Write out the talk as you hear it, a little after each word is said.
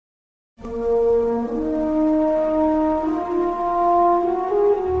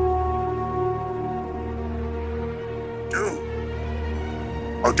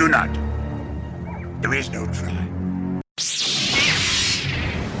Do not. There is no try.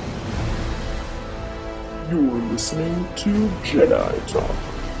 You're listening to Jedi Talk.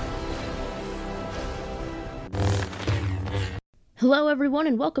 Hello everyone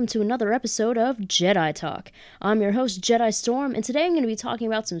and welcome to another episode of Jedi Talk. I'm your host Jedi Storm, and today I'm going to be talking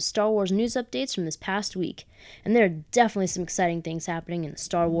about some Star Wars news updates from this past week. And there are definitely some exciting things happening in the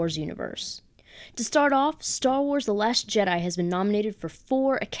Star Wars universe. To start off, Star Wars The Last Jedi has been nominated for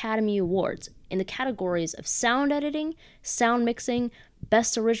 4 Academy Awards in the categories of Sound Editing, Sound Mixing,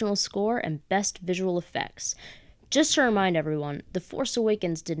 Best Original Score, and Best Visual Effects. Just to remind everyone, The Force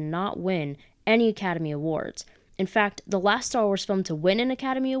Awakens did not win any Academy Awards. In fact, the last Star Wars film to win an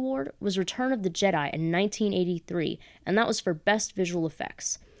Academy Award was Return of the Jedi in 1983, and that was for Best Visual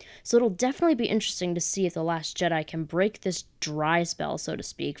Effects. So it'll definitely be interesting to see if The Last Jedi can break this dry spell, so to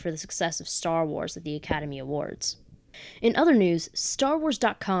speak, for the success of Star Wars at the Academy Awards. In other news,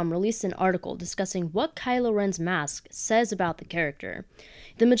 StarWars.com released an article discussing what Kylo Ren's mask says about the character.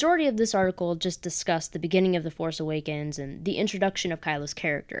 The majority of this article just discussed the beginning of The Force Awakens and the introduction of Kylo's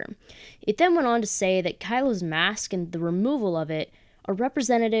character. It then went on to say that Kylo's mask and the removal of it are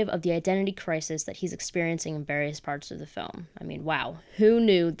representative of the identity crisis that he's experiencing in various parts of the film. I mean, wow, who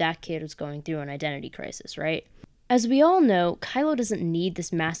knew that kid was going through an identity crisis, right? As we all know, Kylo doesn't need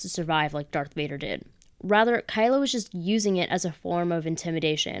this mask to survive like Darth Vader did. Rather, Kylo is just using it as a form of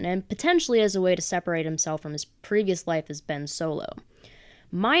intimidation, and potentially as a way to separate himself from his previous life as Ben Solo.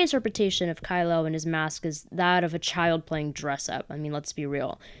 My interpretation of Kylo and his mask is that of a child playing dress-up. I mean, let's be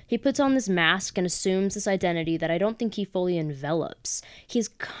real. He puts on this mask and assumes this identity that I don't think he fully envelops. He's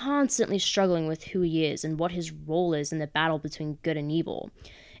constantly struggling with who he is and what his role is in the battle between good and evil.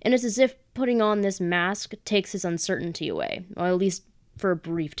 And it's as if putting on this mask takes his uncertainty away, or at least for a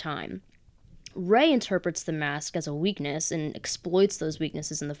brief time. Rey interprets the mask as a weakness and exploits those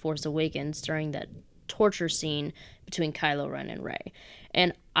weaknesses in The Force Awakens during that torture scene between Kylo Ren and Rey.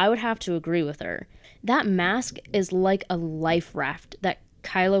 And I would have to agree with her. That mask is like a life raft that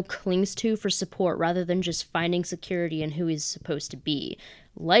Kylo clings to for support rather than just finding security in who he's supposed to be.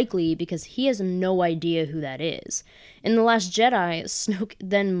 Likely because he has no idea who that is. In The Last Jedi, Snoke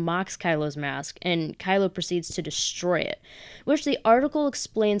then mocks Kylo's mask, and Kylo proceeds to destroy it, which the article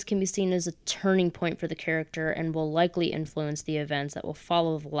explains can be seen as a turning point for the character and will likely influence the events that will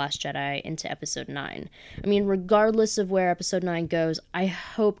follow The Last Jedi into Episode 9. I mean, regardless of where Episode 9 goes, I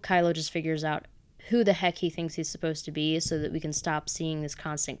hope Kylo just figures out who the heck he thinks he's supposed to be so that we can stop seeing this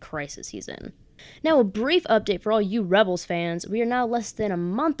constant crisis he's in. Now, a brief update for all you Rebels fans. We are now less than a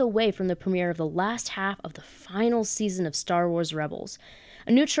month away from the premiere of the last half of the final season of Star Wars Rebels.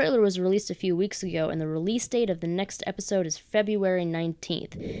 A new trailer was released a few weeks ago, and the release date of the next episode is February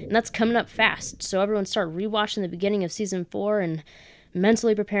 19th. And that's coming up fast, so everyone start rewatching the beginning of Season 4 and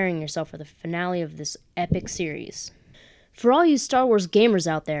mentally preparing yourself for the finale of this epic series. For all you Star Wars gamers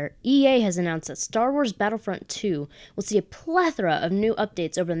out there, EA has announced that Star Wars Battlefront 2 will see a plethora of new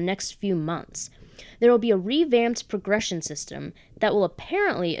updates over the next few months. There will be a revamped progression system that will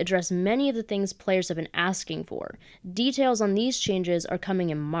apparently address many of the things players have been asking for. Details on these changes are coming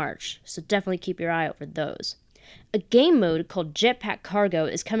in March, so definitely keep your eye out for those. A game mode called Jetpack Cargo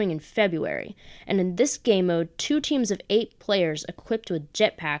is coming in February, and in this game mode, 2 teams of 8 players equipped with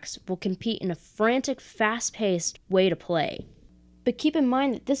jetpacks will compete in a frantic, fast-paced way to play. But keep in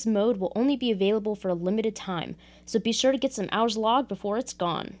mind that this mode will only be available for a limited time, so be sure to get some hours logged before it's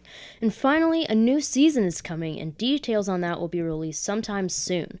gone. And finally, a new season is coming, and details on that will be released sometime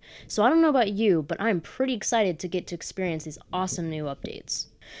soon. So I don't know about you, but I'm pretty excited to get to experience these awesome new updates.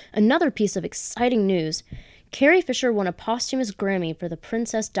 Another piece of exciting news: Carrie Fisher won a posthumous Grammy for the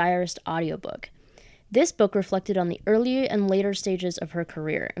Princess Diarist audiobook. This book reflected on the early and later stages of her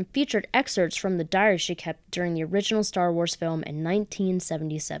career and featured excerpts from the diary she kept during the original Star Wars film in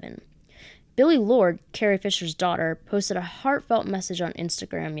 1977. Billie Lourd, Carrie Fisher's daughter, posted a heartfelt message on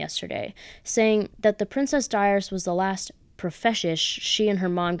Instagram yesterday, saying that the Princess Diarist was the last profeshish she and her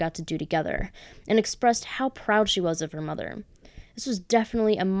mom got to do together, and expressed how proud she was of her mother. This was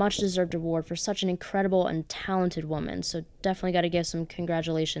definitely a much-deserved award for such an incredible and talented woman, so definitely got to give some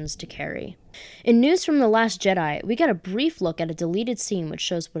congratulations to Carrie. In news from The Last Jedi, we got a brief look at a deleted scene which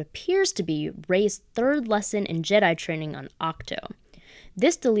shows what appears to be Rey's 3rd lesson in Jedi training on Ahch-To.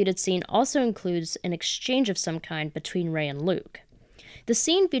 This deleted scene also includes an exchange of some kind between Rey and Luke. The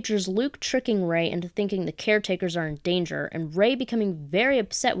scene features Luke tricking Rey into thinking the caretakers are in danger, and Rey becoming very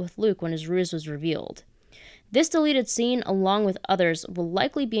upset with Luke when his ruse was revealed. This deleted scene, along with others, will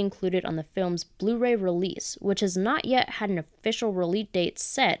likely be included on the film's Blu-ray release, which has not yet had an official release date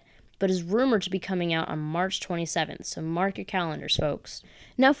set, but is rumored to be coming out on March 27th, so mark your calendars, folks.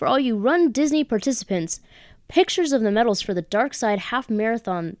 Now, for all you Run Disney participants, pictures of the medals for the Dark Side Half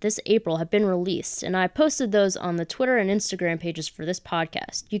Marathon this April have been released, and I posted those on the Twitter and Instagram pages for this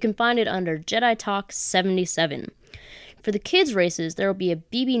podcast. You can find it under Jedi Talk 77. For the kids' races, there will be a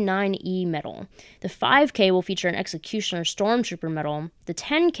BB-9E medal. The 5K will feature an Executioner Stormtrooper medal. The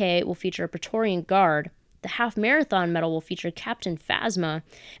 10K will feature a Praetorian Guard. The Half Marathon medal will feature Captain Phasma.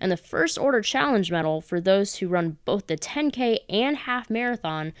 And the First Order Challenge medal, for those who run both the 10K and Half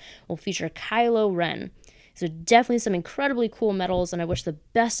Marathon, will feature Kylo Ren. So definitely some incredibly cool medals, and I wish the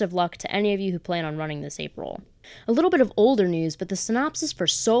best of luck to any of you who plan on running this April. A little bit of older news, but the synopsis for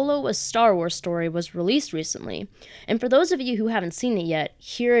Solo: A Star Wars Story was released recently. And for those of you who haven't seen it yet,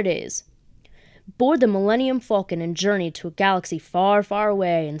 here it is. Board the Millennium Falcon and journey to a galaxy far, far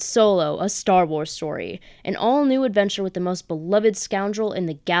away in Solo: A Star Wars Story, an all-new adventure with the most beloved scoundrel in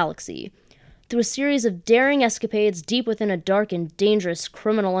the galaxy. Through a series of daring escapades deep within a dark and dangerous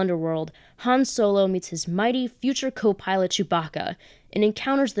criminal underworld, Han Solo meets his mighty future co-pilot Chewbacca and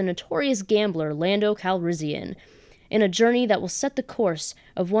encounters the notorious gambler Lando Calrissian in a journey that will set the course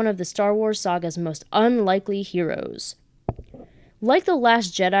of one of the Star Wars saga's most unlikely heroes. Like The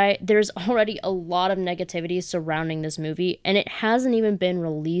Last Jedi, there's already a lot of negativity surrounding this movie, and it hasn't even been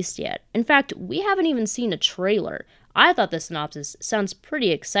released yet. In fact, we haven't even seen a trailer. I thought the synopsis sounds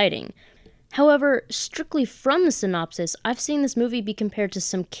pretty exciting. However, strictly from the synopsis, I've seen this movie be compared to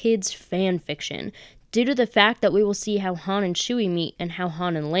some kids' fan fiction, due to the fact that we will see how Han and Chewie meet and how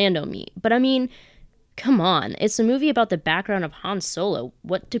Han and Lando meet. But I mean, come on, it's a movie about the background of Han Solo.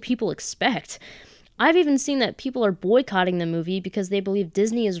 What do people expect? I've even seen that people are boycotting the movie because they believe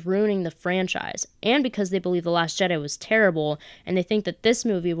Disney is ruining the franchise, and because they believe The Last Jedi was terrible, and they think that this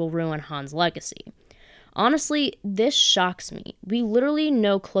movie will ruin Han's legacy. Honestly, this shocks me. We literally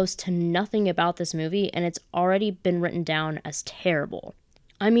know close to nothing about this movie, and it's already been written down as terrible.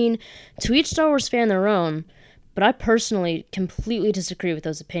 I mean, to each Star Wars fan their own, but I personally completely disagree with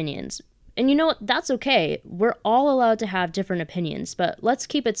those opinions. And you know what? That's okay. We're all allowed to have different opinions, but let's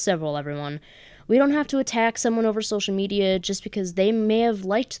keep it civil, everyone. We don't have to attack someone over social media just because they may have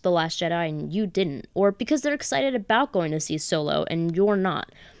liked The Last Jedi and you didn't, or because they're excited about going to see Solo and you're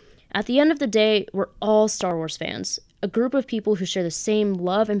not. At the end of the day, we're all Star Wars fans, a group of people who share the same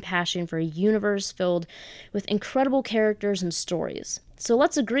love and passion for a universe filled with incredible characters and stories. So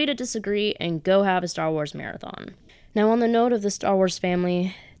let's agree to disagree and go have a Star Wars marathon. Now, on the note of the Star Wars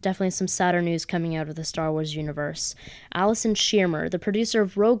family, definitely some sadder news coming out of the Star Wars universe. Alison Schirmer, the producer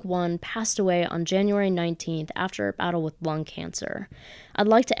of Rogue One, passed away on January 19th after a battle with lung cancer. I'd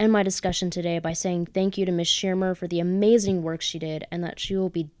like to end my discussion today by saying thank you to Ms. Schirmer for the amazing work she did, and that she will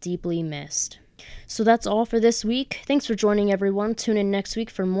be deeply missed. So that's all for this week. Thanks for joining, everyone. Tune in next week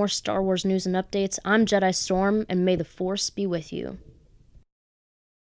for more Star Wars news and updates. I'm Jedi Storm, and may the Force be with you.